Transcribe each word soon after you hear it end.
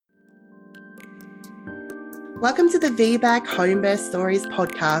Welcome to the VBAC Home Birth Stories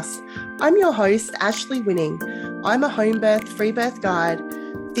podcast. I'm your host, Ashley Winning. I'm a home birth, free birth guide,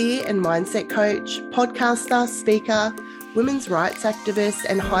 fear and mindset coach, podcaster, speaker, women's rights activist,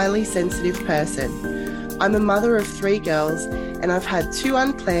 and highly sensitive person. I'm a mother of 3 girls, and I've had 2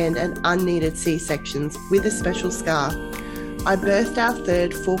 unplanned and unneeded C-sections with a special scar. I birthed our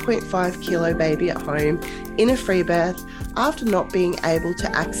third 4.5 kilo baby at home in a free birth after not being able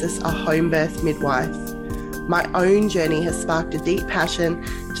to access a home birth midwife. My own journey has sparked a deep passion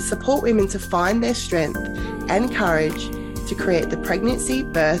to support women to find their strength and courage to create the pregnancy,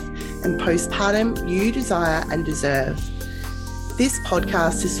 birth, and postpartum you desire and deserve. This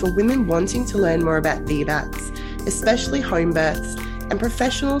podcast is for women wanting to learn more about VBACs, especially home births, and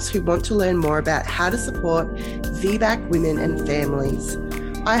professionals who want to learn more about how to support VBAC women and families.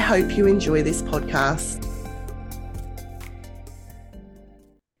 I hope you enjoy this podcast.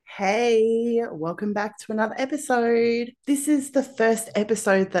 Hey, welcome back to another episode. This is the first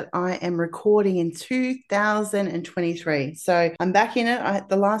episode that I am recording in 2023. So I'm back in it.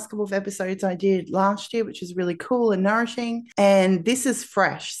 The last couple of episodes I did last year, which is really cool and nourishing. And this is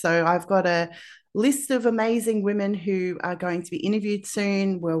fresh. So I've got a list of amazing women who are going to be interviewed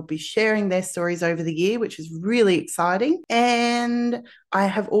soon. We'll be sharing their stories over the year, which is really exciting. And I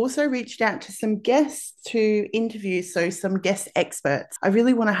have also reached out to some guests to interview, so some guest experts. I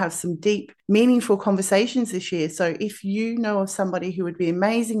really want to have some deep, meaningful conversations this year. So if you know of somebody who would be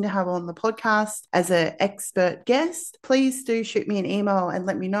amazing to have on the podcast as an expert guest, please do shoot me an email and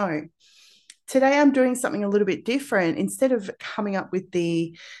let me know. Today, I'm doing something a little bit different. Instead of coming up with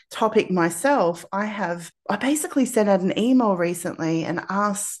the topic myself, I basically sent out an email recently and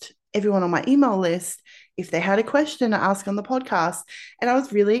asked everyone on my email list if they had a question to ask on the podcast. And I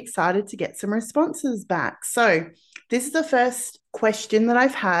was really excited to get some responses back. So this is the first question that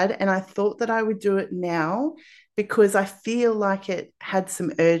I've had, and I thought that I would do it now because I feel like it had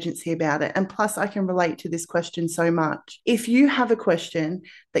some urgency about it. And plus, I can relate to this question so much. If you have a question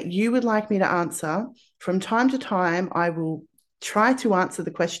that you would like me to answer, from time to time, I will try to answer the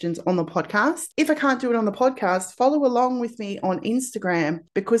questions on the podcast. If I can't do it on the podcast, follow along with me on Instagram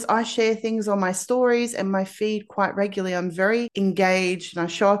because I share things on my stories and my feed quite regularly. I'm very engaged and I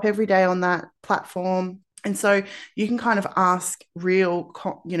show up every day on that platform. And so you can kind of ask real,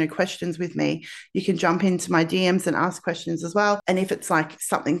 questions with me. You can jump into my DMs and ask questions as well. And if it's like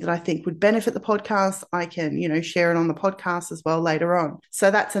something that I think would benefit the podcast, I can, share it on the podcast as well later on.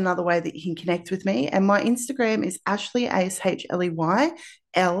 So that's another way that you can connect with me. And my Instagram is Ashley, ASHLEY,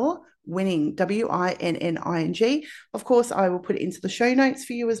 L, Winning, WINNING. Of course, I will put it into the show notes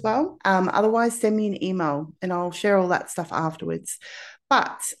for you as well. Otherwise, send me an email and I'll share all that stuff afterwards.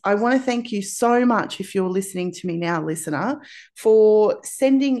 But I want to thank you so much, if you're listening to me now, listener, for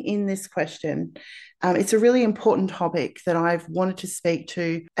sending in this question. It's a really important topic that I've wanted to speak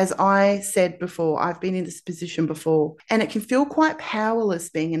to. As I said before, I've been in this position before, and it can feel quite powerless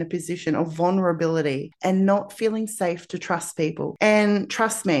being in a position of vulnerability and not feeling safe to trust people. And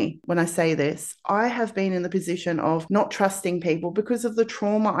trust me when I say this, I have been in the position of not trusting people because of the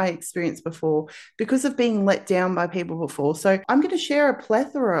trauma I experienced before, because of being let down by people before. So I'm going to share a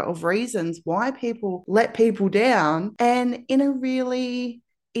plethora of reasons why people let people down, and in a really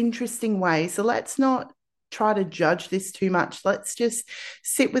interesting way. So let's not try to judge this too much. Let's just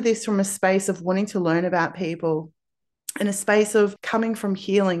sit with this from a space of wanting to learn about people and a space of coming from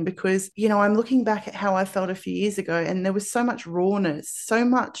healing, because, I'm looking back at how I felt a few years ago, and there was so much rawness, so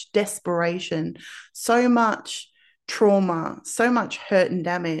much desperation, so much trauma, so much hurt and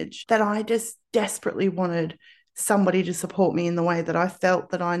damage that I just desperately wanted somebody to support me in the way that I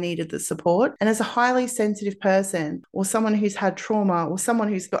felt that I needed the support. And as a highly sensitive person, or someone who's had trauma, or someone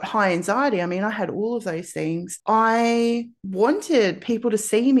who's got high anxiety, I had all of those things. I wanted people to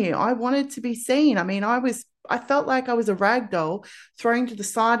see me. I wanted to be seen. I felt like I was a rag doll thrown to the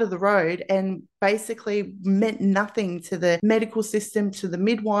side of the road and basically meant nothing to the medical system, to the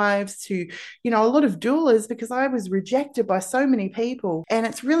midwives, to, a lot of doulas, because I was rejected by so many people. And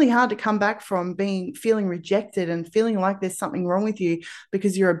it's really hard to come back from feeling rejected and feeling like there's something wrong with you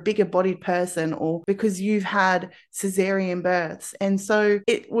because you're a bigger bodied person or because you've had cesarean births. And so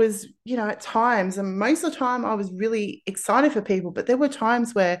it was, at times, and most of the time I was really excited for people, but there were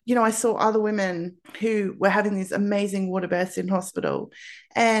times where, I saw other women who were having these amazing water births in hospital,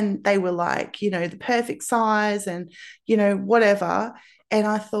 and they were like, the perfect size and, whatever. And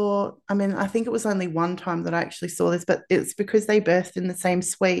I thought, I mean, I think it was only one time that I actually saw this, but it's because they birthed in the same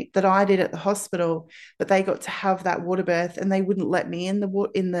suite that I did at the hospital, but they got to have that water birth and they wouldn't let me in the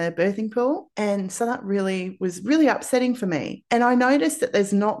birthing pool. And so that really was really upsetting for me. And I noticed that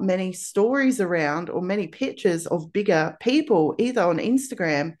there's not many stories around or many pictures of bigger people either on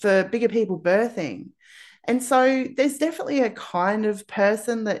Instagram for bigger people birthing. And so there's definitely a kind of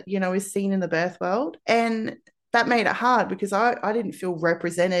person that, is seen in the birth world. And that made it hard because I didn't feel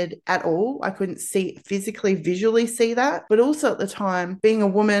represented at all. I couldn't see physically, visually see that. But also at the time, being a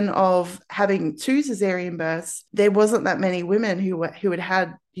woman of having two cesarean births, there wasn't that many women who had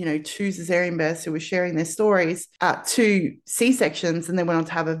two cesarean births who were sharing their stories, two C-sections, and then went on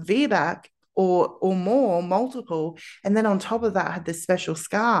to have a VBAC or more, multiple, and then on top of that had this special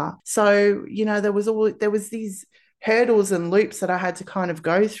scar. So there was these hurdles and loops that I had to kind of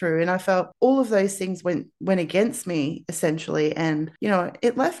go through, and I felt all of those things went against me essentially, and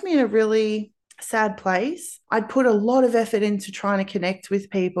it left me in a really sad place. I'd put a lot of effort into trying to connect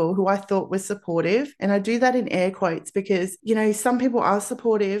with people who I thought were supportive. And I do that in air quotes because, some people are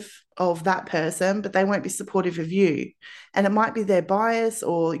supportive of that person, but they won't be supportive of you. And it might be their bias,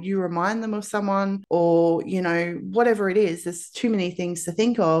 or you remind them of someone, or, whatever it is. There's too many things to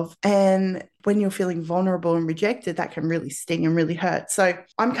think of. And when you're feeling vulnerable and rejected, that can really sting and really hurt. So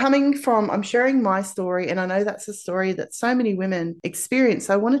I'm sharing my story, and I know that's a story that so many women experience.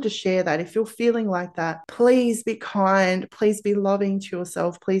 So I wanted to share that. If you're feeling like that, please be kind, please be loving to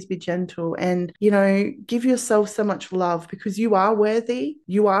yourself, please be gentle, and, give yourself so much love because you are worthy,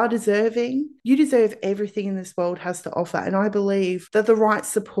 you are deserving, you deserve everything in this world has to offer. And I believe that the right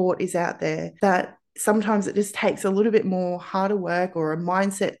support is out there, that sometimes it just takes a little bit more harder work or a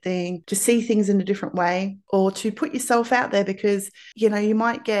mindset thing to see things in a different way, or to put yourself out there, because you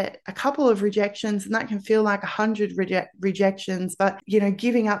might get a couple of rejections and that can feel like 100 rejections, but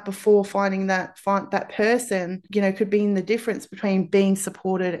giving up before finding that person could be in the difference between being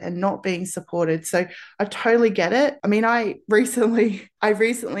supported and not being supported. So I totally get it. I mean, I recently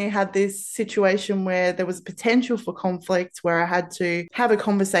had this situation where there was potential for conflict, where I had to have a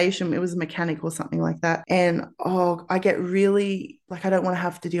conversation. It was a mechanic or something like that. And I get really, I don't want to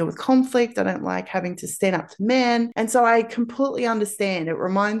have to deal with conflict. I don't like having to stand up to men. And so I completely understand. It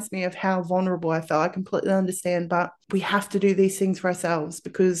reminds me of how vulnerable I felt. I completely understand, but we have to do these things for ourselves,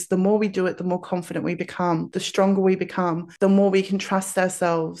 because the more we do it, the more confident we become, the stronger we become, the more we can trust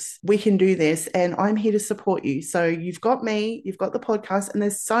ourselves. We can do this. And I'm here to support you. So you've got me, you've got the podcast, and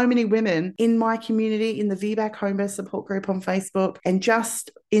there's so many women in my community, in the VBAC Home Birth Support Group on Facebook, and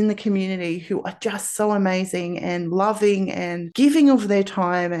just in the community, who are just so amazing and loving and giving of their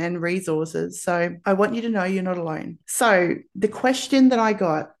time and resources. So I want you to know you're not alone. So the question that I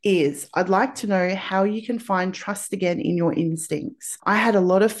got is, I'd like to know how you can find trust again in your instincts. I had a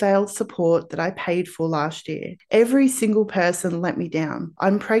lot of failed support that I paid for last year. Every single person let me down.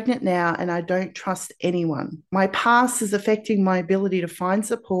 I'm pregnant now and I don't trust anyone. My past is affecting my ability to find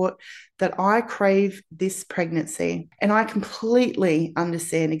support that I crave this pregnancy. And I completely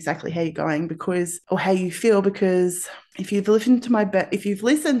understand exactly how you're going, or how you feel, because if you've listened to my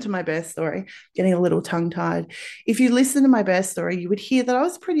birth story, getting a little tongue-tied, if you listen to my birth story, you would hear that I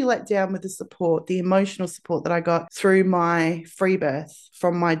was pretty let down with the emotional support that I got through my free birth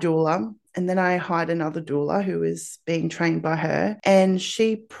from my doula. And then I hired another doula who was being trained by her, and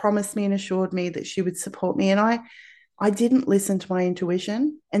she promised me and assured me that she would support me. And I didn't listen to my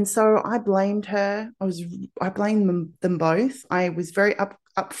intuition. And so I blamed her. I blamed them both. I was very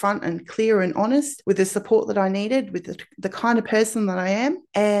upfront and clear and honest with the support that I needed, with the kind of person that I am.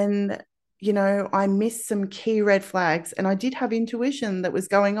 And, I missed some key red flags, and I did have intuition that was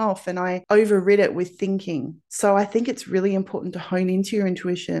going off, and I overrid it with thinking. So I think it's really important to hone into your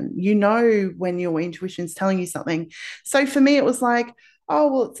intuition. When your intuition's telling you something. So for me, it was like,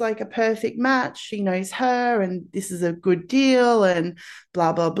 oh, well, it's like a perfect match. She knows her and this is a good deal and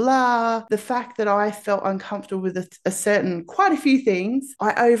blah, blah, blah. The fact that I felt uncomfortable with quite a few things,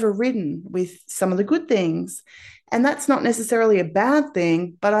 I overridden with some of the good things. And that's not necessarily a bad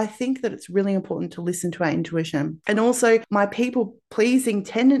thing, but I think that it's really important to listen to our intuition. And also, my people pleasing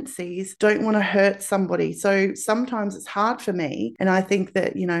tendencies don't want to hurt somebody. So sometimes it's hard for me. And I think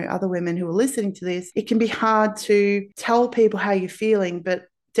that, other women who are listening to this, it can be hard to tell people how you're feeling, but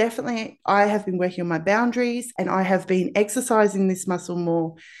definitely I have been working on my boundaries, and I have been exercising this muscle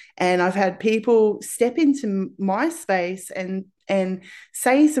more. And I've had people step into my space and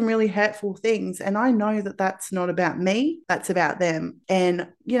say some really hurtful things. And I know that that's not about me, that's about them. And,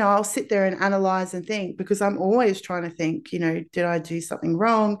 I'll sit there and analyze and think, because I'm always trying to think, did I do something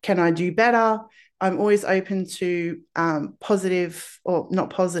wrong? Can I do better? I'm always open to positive, or not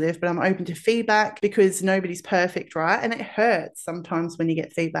positive, but I'm open to feedback, because nobody's perfect, right? And it hurts sometimes when you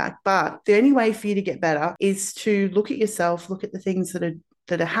get feedback. But the only way for you to get better is to look at yourself, look at the things that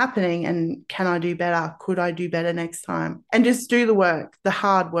are happening, and can I do better? Could I do better next time? And just do the work, the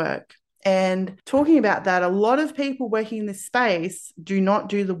hard work. And talking about that, a lot of people working in this space do not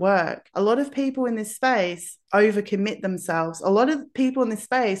do the work. A lot of people in this space overcommit themselves. A lot of people in this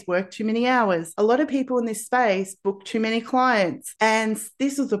space work too many hours. A lot of people in this space book too many clients. And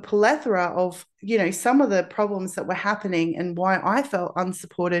this was a plethora of, some of the problems that were happening, and why I felt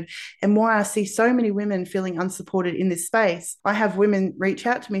unsupported, and why I see so many women feeling unsupported in this space. I have women reach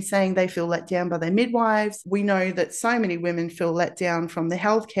out to me saying they feel let down by their midwives. We know that so many women feel let down from the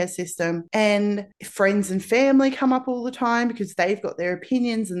healthcare system, and friends and family come up all the time because they've got their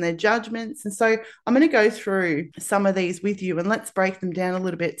opinions and their judgments. And so I'm going to go through some of these with you, and let's break them down a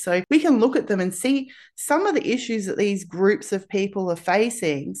little bit so we can look at them and see some of the issues that these groups of people are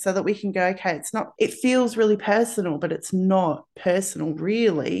facing, so that we can go, okay, it feels really personal, but it's not personal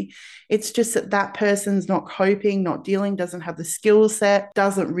really. It's just that person's not coping, not dealing, doesn't have the skill set,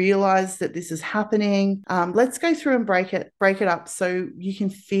 doesn't realize that this is happening. Let's go through and break it up so we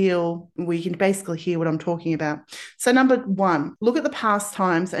can basically hear what I'm talking about. So number one, look at the past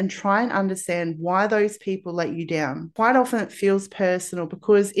times and try and understand why those people let you down. Quite often it feels personal,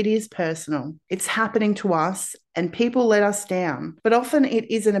 because it is personal. It's happening to us, and people let us down. But often it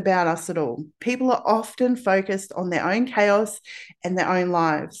isn't about us at all. People are often focused on their own chaos and their own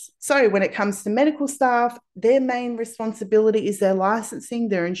lives. So when it comes to medical staff, their main responsibility is their licensing,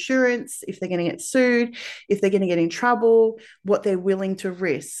 their insurance, if they're going to get sued, if they're going to get in trouble, what they're willing to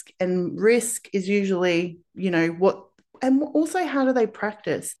risk. And risk is usually, and also how do they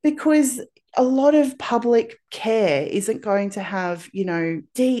practice? Because a lot of public care isn't going to have,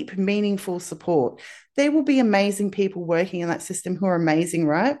 deep, meaningful support. There will be amazing people working in that system who are amazing,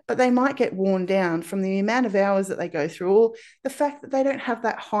 right? But they might get worn down from the amount of hours that they go through, or the fact that they don't have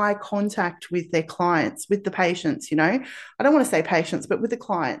that high contact with their clients, with the patients, I don't want to say patients, but with the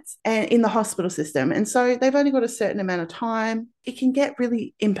clients and in the hospital system. And so they've only got a certain amount of time. It can get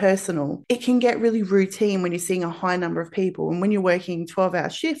really impersonal. It can get really routine when you're seeing a high number of people. And when you're working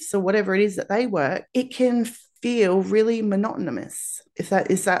 12-hour shifts or whatever it is that they work, it can feel really monotonous. Is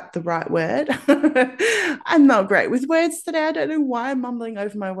that the right word? I'm not great with words today. I don't know why I'm mumbling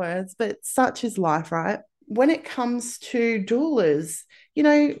over my words, but such is life, right? When it comes to doulas,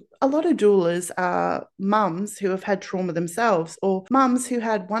 a lot of doulas are mums who have had trauma themselves, or mums who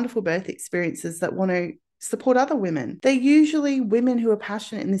had wonderful birth experiences that want to support other women. They're usually women who are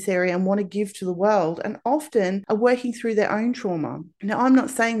passionate in this area and want to give to the world, and often are working through their own trauma. Now, I'm not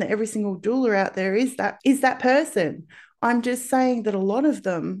saying that every single doula out there is that person. I'm just saying that a lot of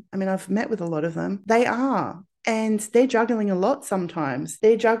them, I've met with a lot of them, they are. And they're juggling a lot sometimes.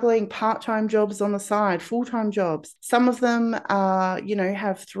 They're juggling part-time jobs on the side, full-time jobs. Some of them are,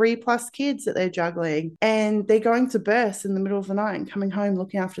 have 3+ kids that they're juggling, and they're going to births in the middle of the night and coming home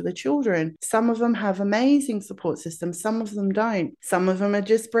looking after the children. Some of them have amazing support systems. Some of them don't. Some of them are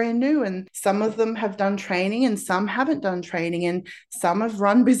just brand new, and some of them have done training and some haven't done training, and some have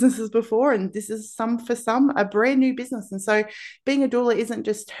run businesses before, and this is for some a brand new business. And so being a doula isn't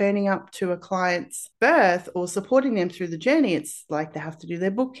just turning up to a client's birth or supporting them through the journey. It's like they have to do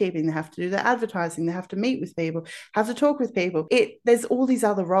their bookkeeping, they have to do their advertising, they have to meet with people, have to talk with people. There's all these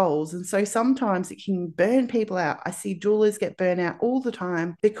other roles. And so sometimes it can burn people out. I see doulas get burnt out all the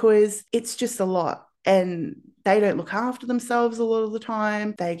time because it's just a lot. And they don't look after themselves a lot of the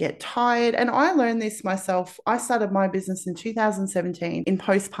time. They get tired. And I learned this myself. I started my business in 2017 in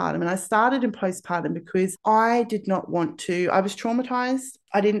postpartum. And I started in postpartum because I did not want to, I was traumatized.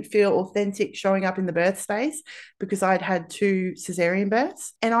 I didn't feel authentic showing up in the birth space because I'd had 2 cesarean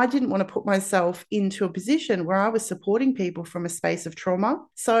births. And I didn't want to put myself into a position where I was supporting people from a space of trauma.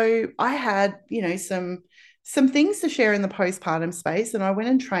 So I had, some things to share in the postpartum space, and I went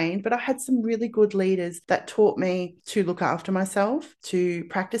and trained, but I had some really good leaders that taught me to look after myself, to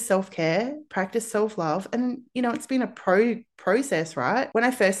practice self-care, practice self-love. And, it's been a process, right? When I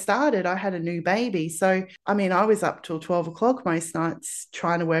first started, I had a new baby. So, I was up till 12 o'clock most nights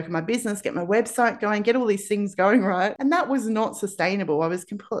trying to work on my business, get my website going, get all these things going, right? And that was not sustainable. I was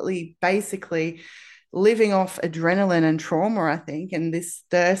completely basically living off adrenaline and trauma, I think, and this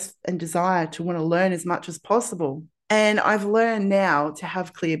thirst and desire to want to learn as much as possible. And I've learned now to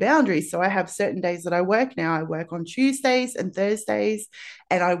have clear boundaries. So I have certain days that I work now. I work on Tuesdays and Thursdays,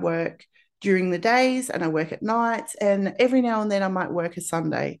 and I work during the days and I work at nights, and every now and then I might work a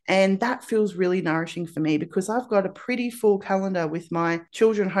Sunday. And that feels really nourishing for me because I've got a pretty full calendar with my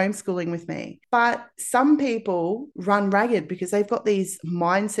children homeschooling with me. But some people run ragged because they've got these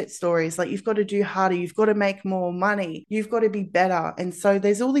mindset stories like you've got to do harder, you've got to make more money, you've got to be better. And so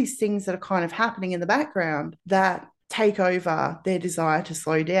there's all these things that are kind of happening in the background that take over their desire to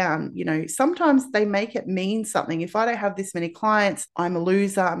slow down. Sometimes they make it mean something. If I don't have this many clients, I'm a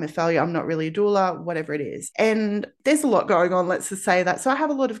loser, I'm a failure, I'm not really a doula, whatever it is. And there's a lot going on, let's just say that. So I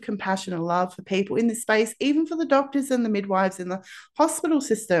have a lot of compassion and love for people in this space, even for the doctors and the midwives in the hospital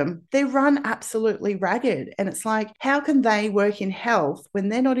system. They run absolutely ragged. And it's like, how can they work in health when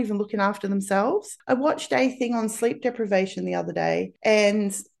they're not even looking after themselves? I watched a thing on sleep deprivation the other day,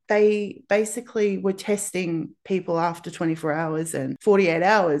 and they basically were testing people after 24 hours and 48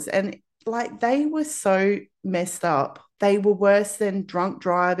 hours. And like they were so messed up. They were worse than drunk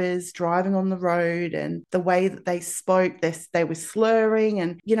drivers driving on the road, and the way that they spoke, they were slurring.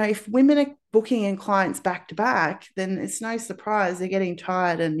 And, if women are booking in clients back to back, then it's no surprise they're getting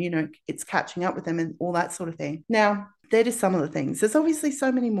tired and, it's catching up with them and all that sort of thing. Now, they're just some of the things. There's obviously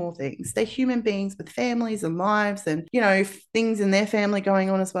so many more things. They're human beings with families and lives and, things in their family going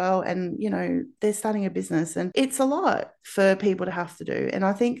on as well. And, they're starting a business, and it's a lot for people to have to do. And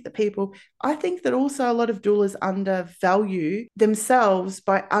I think that also a lot of doulas undervalue themselves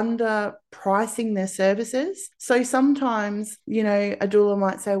by underpricing their services. So sometimes, a doula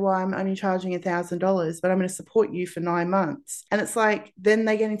might say, well, I'm only charging $1,000, but I'm going to support you for 9 months. And it's like, then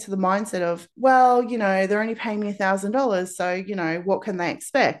they get into the mindset of, well, they're only paying me $1,000. So, what can they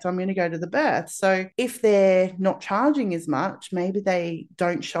expect? I'm going to go to the birth. So if they're not charging as much, maybe they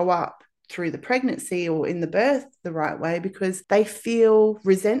don't show up through the pregnancy or in the birth the right way because they feel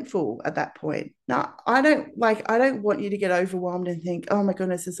resentful at that point. Now, I don't want you to get overwhelmed and think, oh my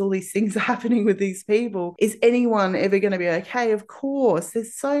goodness, there's all these things happening with these people. Is anyone ever going to be okay? Of course,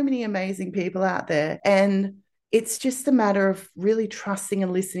 there's so many amazing people out there. And it's just a matter of really trusting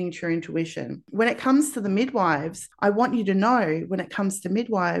and listening to your intuition. When it comes to the midwives, I want you to know when it comes to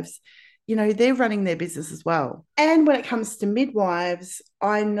midwives, they're running their business as well. And when it comes to midwives,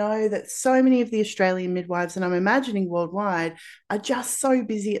 I know that so many of the Australian midwives, and I'm imagining worldwide, are just so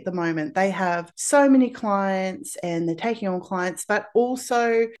busy at the moment. They have so many clients and they're taking on clients, but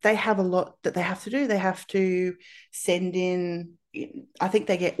also they have a lot that they have to do. They have to send in, I think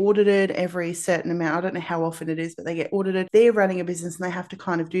they get audited every certain amount. I don't know how often it is, but they get audited. They're running a business and they have to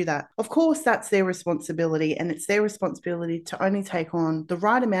kind of do that. Of course, that's their responsibility, and it's their responsibility to only take on the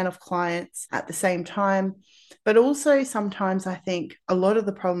right amount of clients at the same time. But also sometimes I think a lot of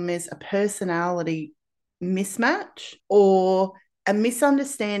the problem is a personality mismatch or a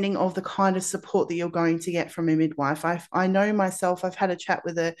misunderstanding of the kind of support that you're going to get from a midwife. I know myself, I've had a chat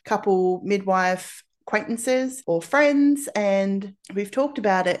with a couple midwife acquaintances or friends, and we've talked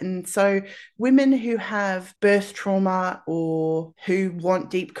about it. And so women who have birth trauma or who want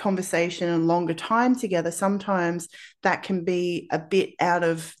deep conversation and longer time together, sometimes that can be a bit out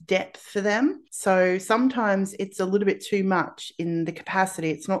of depth for them. So sometimes it's a little bit too much in the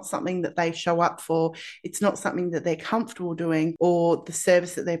capacity. It's not something that they show up for. It's not something that they're comfortable doing, or the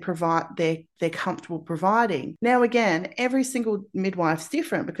service that they're comfortable providing. Now, again, every single midwife's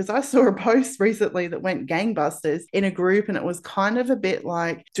different, because I saw a post recently that went gangbusters in a group, and it was kind of a bit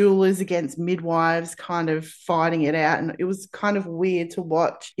like doulas against midwives kind of fighting it out. And it was kind of weird to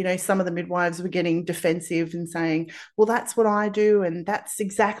watch. Some of the midwives were getting defensive and saying, well, that's what I do, and that's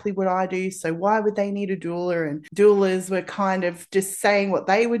exactly what I do, so why would they need a doula? And doulas were kind of just saying what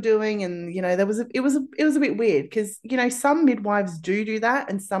they were doing. And it was a bit weird because some midwives do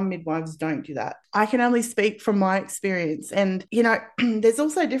that and some midwives don't do that. I can only speak from my experience. And there's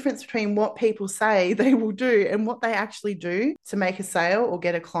also a difference between what people say they will do and what they actually do to make a sale or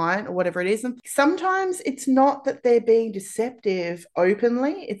get a client or whatever it is. And sometimes it's not that they're being deceptive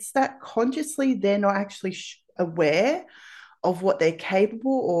openly, it's that consciously they're not actually aware of what they're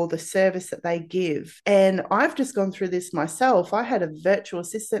capable or the service that they give. And I've just gone through this myself. I had a virtual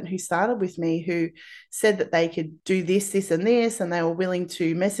assistant who started with me who said that they could do this, and this, and they were willing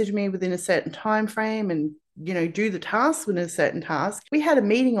to message me within a certain time frame and do the task within a certain task. We had a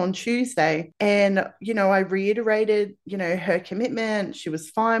meeting on Tuesday, and I reiterated her commitment. She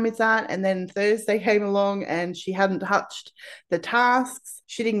was fine with that. And then Thursday came along and she hadn't touched the tasks.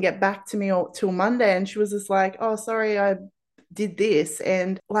 She didn't get back to me till Monday, and she was just like, oh, sorry, I did this.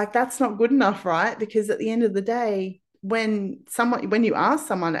 And like, that's not good enough, right? Because at the end of the day, when you ask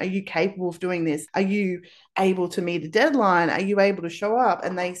someone, are you capable of doing this? Are you able to meet a deadline? Are you able to show up?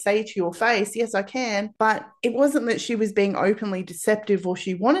 And they say to your face, yes, I can. But it wasn't that she was being openly deceptive or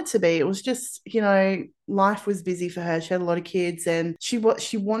she wanted to be. It was just, life was busy for her. She had a lot of kids and she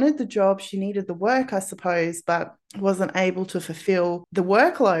wanted the job. She needed the work, I suppose, but wasn't able to fulfill the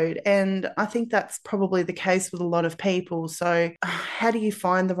workload. And I think that's probably the case with a lot of people. So how do you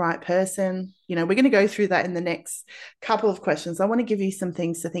find the right person? We're going to go through that in the next couple of questions. I want to give you some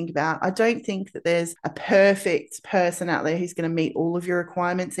things to think about. I don't think that there's a perfect person out there who's going to meet all of your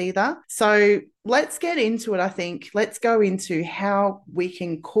requirements either. So let's get into it, I think. Let's go into how we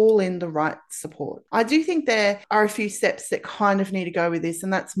can call in the right support. I do think there are a few steps that kind of need to go with this,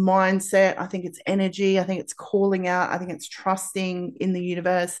 and that's mindset. I think it's energy. I think it's calling out. I think it's trusting in the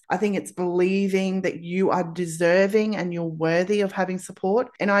universe. I think it's believing that you are deserving and you're worthy of having support.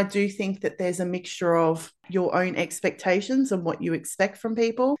 And I do think that there's a mixture of your own expectations and what you expect from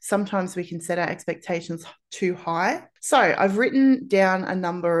people. Sometimes we can set our expectations too high. So I've written down a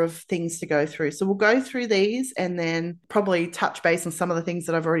number of things to go through. So we'll go through these and then probably touch base on some of the things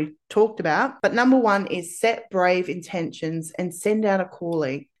that I've already talked about. But number one is set brave intentions and send out a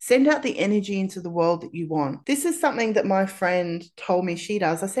calling. Send out the energy into the world that you want. This is something that my friend told me she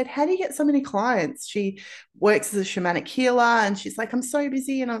does. I said, how do you get so many clients? She works as a shamanic healer and she's like, I'm so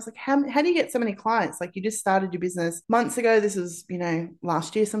busy. And I was like, how do you get so many clients? Like, you just started your business months ago. This was,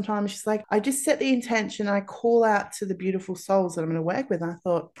 last year sometime. She's like, I just set the intention. I call out to the beautiful souls that I'm going to work with. And I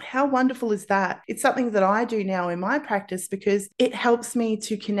thought, how wonderful is that? It's something that I do now in my practice because it helps me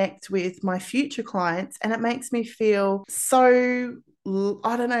to connect with my future clients and it makes me feel so,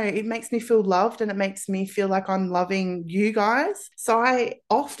 I don't know, it makes me feel loved and it makes me feel like I'm loving you guys. So I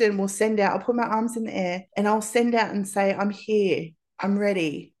often will send out, I'll put my arms in the air and I'll send out and say, I'm here, I'm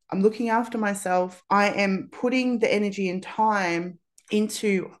ready, I'm looking after myself. I am putting the energy and time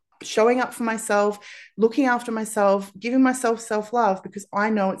into showing up for myself, looking after myself, giving myself self-love because I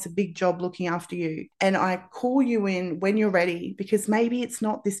know it's a big job looking after you. And I call you in when you're ready because maybe it's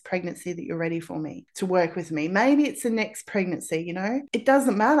not this pregnancy that you're ready for me to work with me. Maybe it's the next pregnancy, It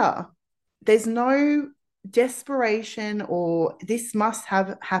doesn't matter. There's no desperation or this must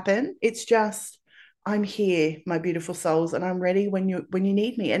have happen. It's just, I'm here, my beautiful souls, and I'm ready when you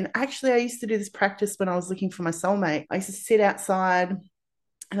need me. And actually, I used to do this practice when I was looking for my soulmate. I used to sit outside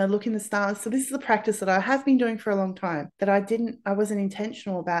and I look in the stars. So this is a practice that I have been doing for a long time that I wasn't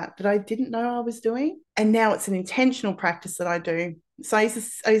intentional about, that I didn't know I was doing. And now it's an intentional practice that I do. So I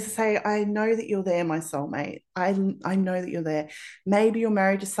used to say, I know that you're there, my soulmate. I know that you're there. Maybe you're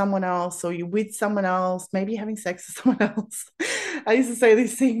married to someone else or you're with someone else. Maybe you're having sex with someone else. I used to say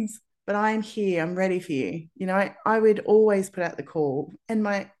these things. But I'm here, I'm ready for you. I would always put out the call and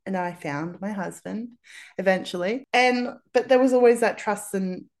I found my husband eventually. But there was always that trust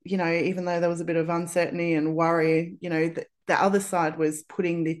and, even though there was a bit of uncertainty and worry, the other side was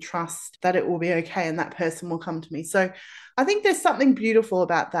putting the trust that it will be okay and that person will come to me. So I think there's something beautiful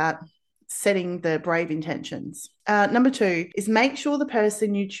about that, setting the brave intentions. Number two is make sure the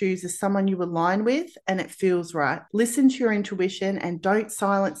person you choose is someone you align with and it feels right. Listen to your intuition and don't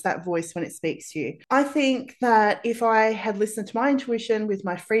silence that voice when it speaks to you. I think that if I had listened to my intuition with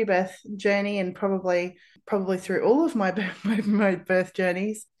my free birth journey and probably through all of my birth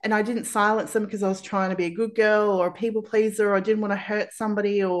journeys, and I didn't silence them because I was trying to be a good girl or a people pleaser or I didn't want to hurt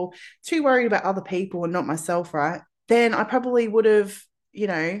somebody or too worried about other people and not myself, right? Then I probably would have,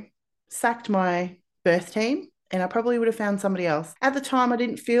 sacked my birth team and I probably would have found somebody else. At the time, I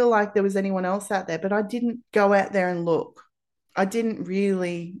didn't feel like there was anyone else out there, but I didn't go out there and look. I didn't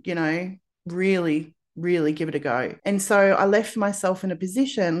really, really give it a go. And so I left myself in a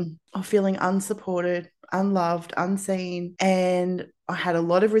position of feeling unsupported, unloved, unseen, and I had a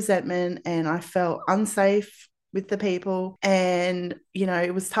lot of resentment and I felt unsafe with the people. And,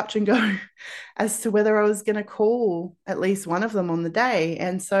 it was touch and go as to whether I was going to call at least one of them on the day.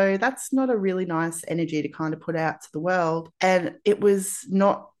 And so that's not a really nice energy to kind of put out to the world. And it was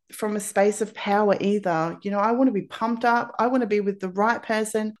not from a space of power either. I want to be pumped up. I want to be with the right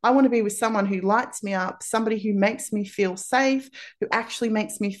person. I want to be with someone who lights me up, somebody who makes me feel safe, who actually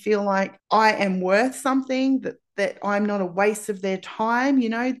makes me feel like I am worth something, that I'm not a waste of their time.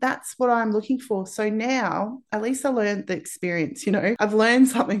 That's what I'm looking for. So now, at least I learned the experience, I've learned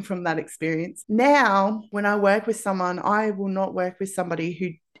something from that experience. Now, when I work with someone, I will not work with somebody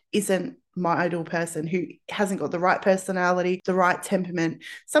who isn't my ideal person who hasn't got the right personality, the right temperament.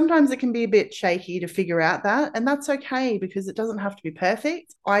 Sometimes it can be a bit shaky to figure out that, and that's okay because it doesn't have to be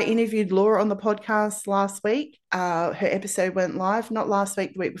perfect. I interviewed Laura on the podcast last week. Her episode went live, not last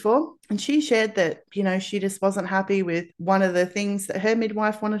week, the week before. And she shared that, she just wasn't happy with one of the things that her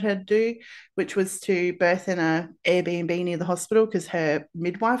midwife wanted her to do, which was to birth in a Airbnb near the hospital because her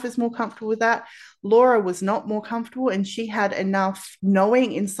midwife is more comfortable with that. Laura was not more comfortable, and she had enough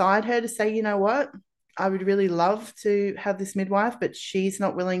knowing inside her to say, you know what? I would really love to have this midwife, but she's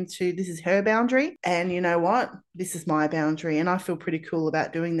not willing to. This is her boundary. And you know what? This is my boundary. And I feel pretty cool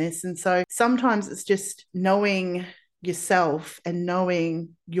about doing this. And so sometimes it's just knowing yourself and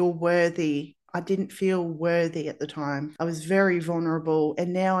knowing you're worthy. I didn't feel worthy at the time. I was very vulnerable.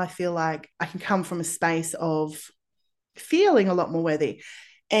 And now I feel like I can come from a space of feeling a lot more worthy.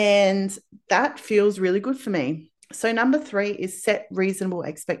 And that feels really good for me. So number 3 is set reasonable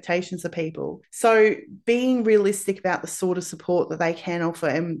expectations of people. So being realistic about the sort of support that they can offer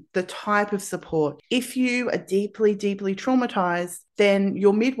and the type of support. If you are deeply, deeply traumatized, then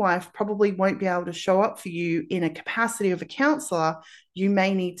your midwife probably won't be able to show up for you in a capacity of a counselor. You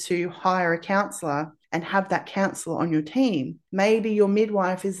may need to hire a counselor and have that counselor on your team. Maybe your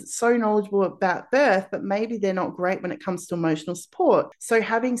midwife is so knowledgeable about birth, but maybe they're not great when it comes to emotional support. So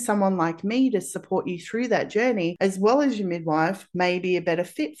having someone like me to support you through that journey, as well as your midwife, may be a better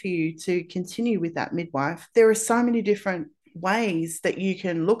fit for you to continue with that midwife. There are so many different ways that you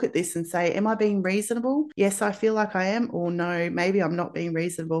can look at this and say, am I being reasonable? Yes, I feel like I am. Or no, maybe I'm not being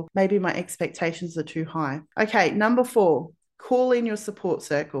reasonable. Maybe my expectations are too high. Okay, number 4. Call in your support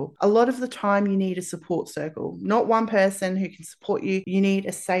circle. A lot of the time you need a support circle, not one person who can support you. You need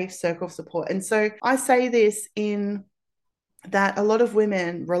a safe circle of support. And so I say this in that a lot of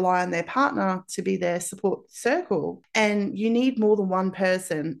women rely on their partner to be their support circle. And you need more than one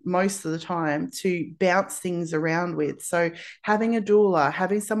person most of the time to bounce things around with. So having a doula,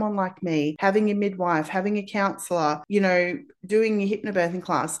 having someone like me, having a midwife, having a counselor, doing your hypnobirthing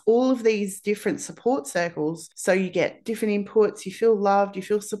class, all of these different support circles. So you get different inputs, you feel loved, you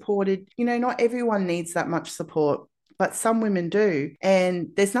feel supported. Not everyone needs that much support, but some women do. And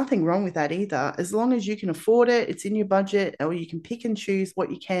there's nothing wrong with that either. As long as you can afford it, it's in your budget, or you can pick and choose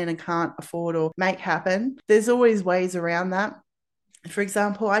what you can and can't afford or make happen. There's always ways around that. For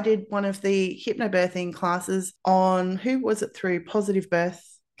example, I did one of the hypnobirthing classes on, who was it through? Positive Birth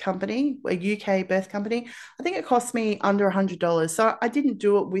Company, a UK birth company. I think it cost me under $100. So I didn't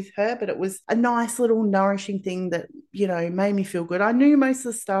do it with her, but it was a nice little nourishing thing that, made me feel good. I knew most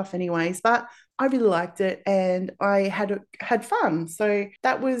of the stuff anyways, but I really liked it and I had fun. So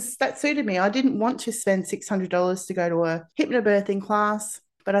that suited me. I didn't want to spend $600 to go to a hypnobirthing class,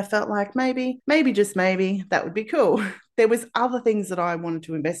 but I felt like maybe just maybe that would be cool. There was other things that I wanted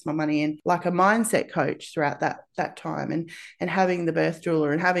to invest my money in, like a mindset coach throughout that time, and having the birth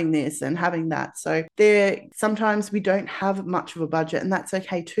doula and having this and having that. So sometimes we don't have much of a budget, and that's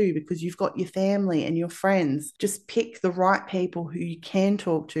okay too, because you've got your family and your friends. Just pick the right people who you can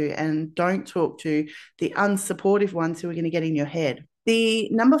talk to, and don't talk to the unsupportive ones who are going to get in your head. The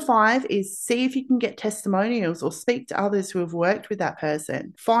number 5 is see if you can get testimonials or speak to others who have worked with that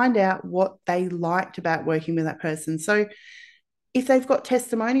person. Find out what they liked about working with that person. So if they've got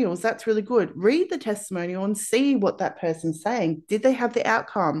testimonials, that's really good. Read the testimonial and see what that person's saying. Did they have the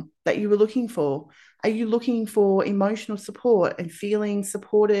outcome that you were looking for? Are you looking for emotional support and feeling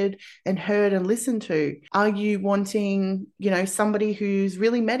supported and heard and listened to? Are you wanting, somebody who's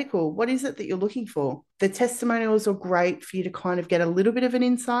really medical? What is it that you're looking for? The testimonials are great for you to kind of get a little bit of an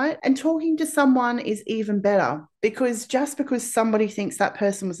insight, and talking to someone is even better, because just because somebody thinks that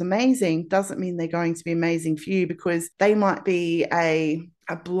person was amazing doesn't mean they're going to be amazing for you, because they might be a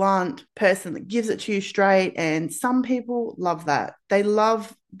blunt person that gives it to you straight. And some people love that. They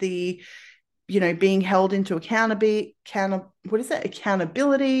love the being held into accountability,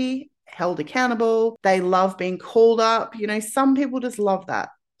 held accountable. They love being called up. Some people just love that.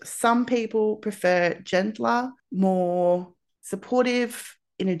 Some people prefer gentler, more supportive,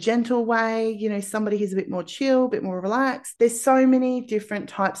 in a gentle way, somebody who's a bit more chill, a bit more relaxed. There's so many different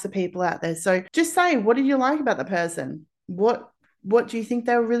types of people out there. So just say, what did you like about the person? What do you think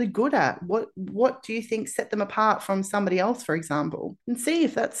they were really good at? What do you think set them apart from somebody else, for example? And see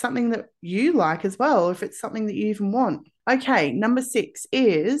if that's something that you like as well, or if it's something that you even want. Okay, number 6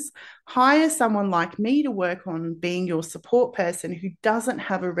 is hire someone like me to work on being your support person who doesn't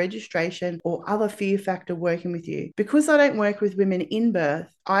have a registration or other fear factor working with you. Because I don't work with women in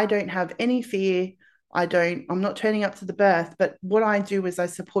birth, I don't have any fear I'm not turning up to the birth, but what I do is I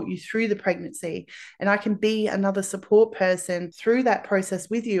support you through the pregnancy, and I can be another support person through that process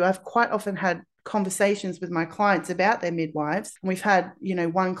with you. I've quite often had conversations with my clients about their midwives. And we've had,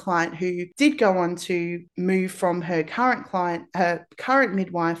 one client who did go on to move from her current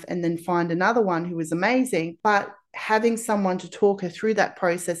midwife, and then find another one who was amazing. But having someone to talk her through that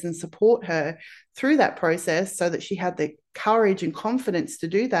process and support her through that process so that she had the courage and confidence to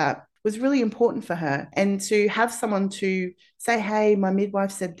do that was really important for her. And to have someone to say, hey, my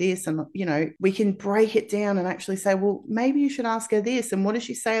midwife said this, and, we can break it down and actually say, well, maybe you should ask her this. And what does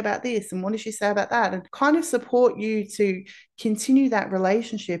she say about this? And what does she say about that? And kind of support you to continue that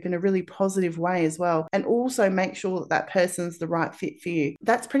relationship in a really positive way as well. And also make sure that that person's the right fit for you.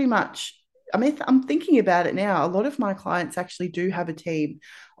 That's pretty much, I'm thinking about it now. A lot of my clients actually do have a team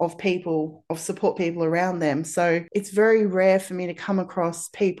of support people around them. So it's very rare for me to come across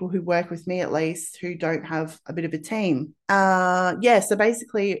people who work with me, at least, who don't have a bit of a team. So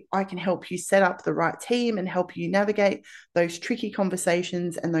basically I can help you set up the right team and help you navigate those tricky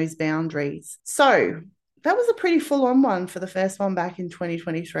conversations and those boundaries. So that was a pretty full-on one for the first one back in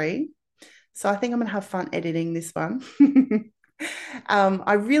 2023. So I think I'm going to have fun editing this one.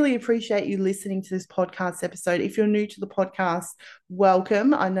 I really appreciate you listening to this podcast episode. If you're new to the podcast,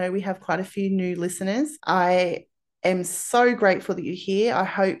 welcome. I know we have quite a few new listeners. I am so grateful that you're here. I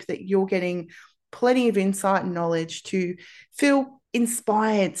hope that you're getting plenty of insight and knowledge to feel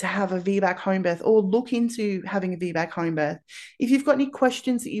inspired to have a VBAC home birth or look into having a VBAC home birth. If you've got any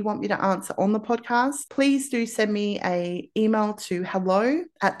questions that you want me to answer on the podcast, please do send me an email to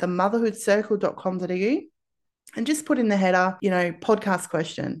hello@themotherhoodcircle.com.au. and just put in the header, podcast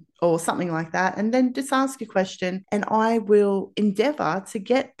question or something like that. And then just ask your question, and I will endeavor to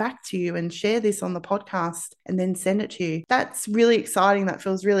get back to you and share this on the podcast and then send it to you. That's really exciting. That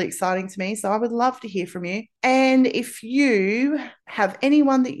feels really exciting to me. So I would love to hear from you. And if you have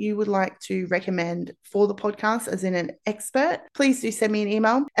anyone that you would like to recommend for the podcast, as in an expert, please do send me an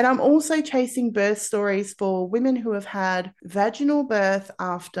email. And I'm also chasing birth stories for women who have had vaginal birth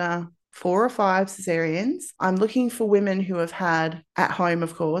after 4 or 5 cesareans. I'm looking for women who have had, at home,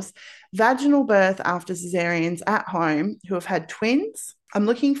 of course, vaginal birth after cesareans at home, who have had twins. I'm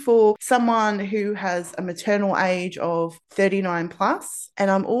looking for someone who has a maternal age of 39 plus. And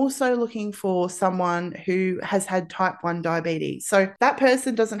I'm also looking for someone who has had type 1 diabetes. So that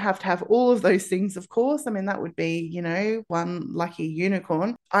person doesn't have to have all of those things, of course. That would be, one lucky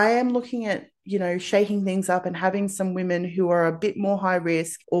unicorn. I am looking at, shaking things up and having some women who are a bit more high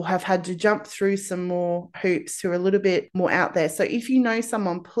risk or have had to jump through some more hoops, who are a little bit more out there. So if you know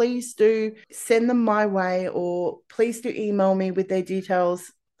someone, please do send them my way, or please do email me with their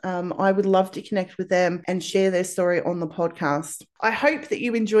details. I would love to connect with them and share their story on the podcast. I hope that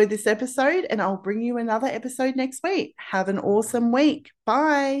you enjoyed this episode, and I'll bring you another episode next week. Have an awesome week.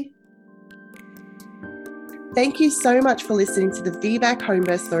 Bye. Thank you so much for listening to the VBAC Home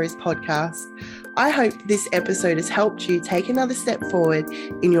Birth Stories podcast. I hope this episode has helped you take another step forward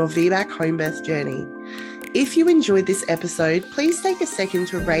in your VBAC home birth journey. If you enjoyed this episode, please take a second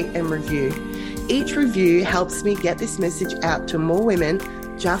to rate and review. Each review helps me get this message out to more women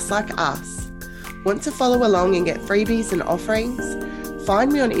just like us. Want to follow along and get freebies and offerings?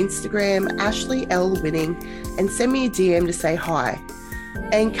 Find me on Instagram, Ashley L. Winning, and send me a DM to say hi.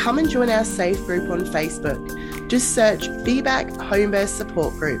 And come and join our safe group on Facebook. Just search VBAC Home Birth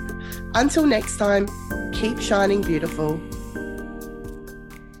Support Group. Until next time, keep shining beautiful.